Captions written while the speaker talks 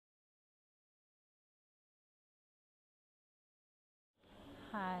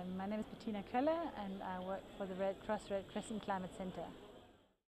Hi, my name is Bettina Koelle and I work for the Red Crescent Climate Center.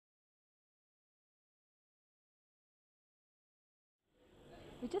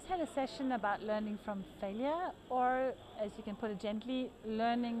 We just had a session about learning from failure, or as you can put it gently,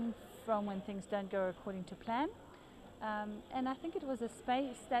 learning from when things don't go according to plan. And I think it was a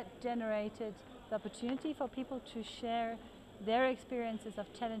space that generated the opportunity for people to share their experiences of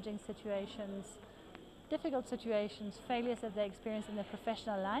challenging situations, difficult situations, failures that they experience in their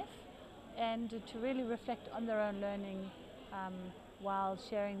professional life, and to really reflect on their own learning while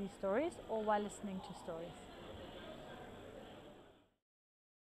sharing these stories or while listening to stories.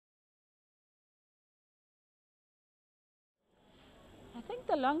 I think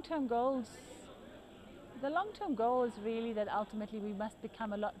the long-term goal is really that ultimately we must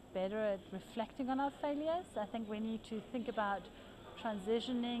become a lot better at reflecting on our failures. I think we need to think about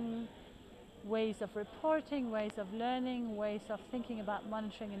transitioning ways of reporting, ways of learning, ways of thinking about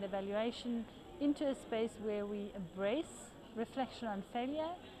monitoring and evaluation into a space where we embrace reflection on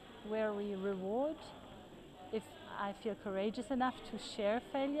failure, where we reward if I feel courageous enough to share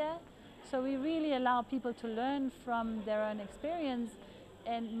failure. So we really allow people to learn from their own experience,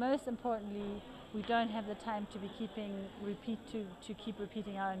 and most importantly, we don't have the time to be keep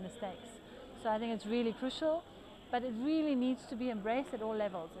repeating our own mistakes. So I think it's really crucial, but it really needs to be embraced at all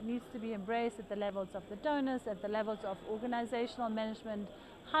levels. It needs to be embraced at the levels of the donors, at the levels of organizational management,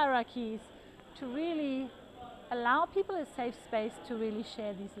 hierarchies, to really allow people a safe space to really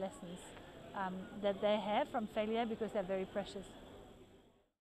share these lessons that they have from failure, because they're very precious.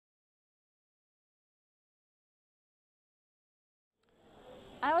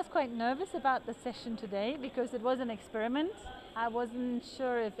 I was quite nervous about the session today because it was an experiment. I wasn't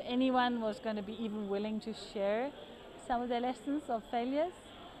sure if anyone was going to be even willing to share some of their lessons of failures.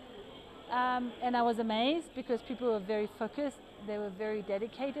 And I was amazed because people were very focused, they were very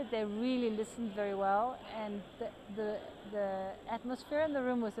dedicated, they really listened very well, and the atmosphere in the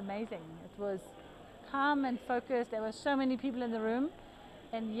room was amazing. It was calm and focused. There were so many people in the room,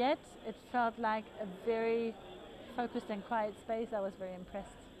 and yet it felt like a very focused and quiet space. I was very impressed.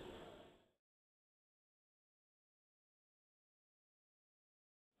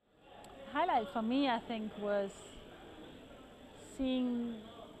 Highlight for me, I think, was seeing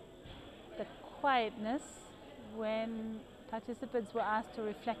the quietness when participants were asked to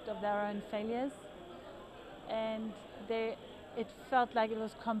reflect on their own failures, and it felt like it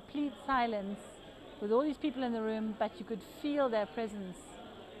was complete silence with all these people in the room, but you could feel their presence,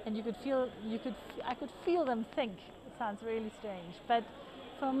 and I could feel them think. It sounds really strange, but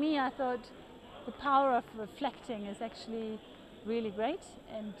for me, I thought the power of reflecting is actually really great,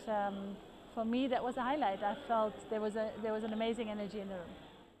 and for me that was a highlight. I felt there was an amazing energy in the room.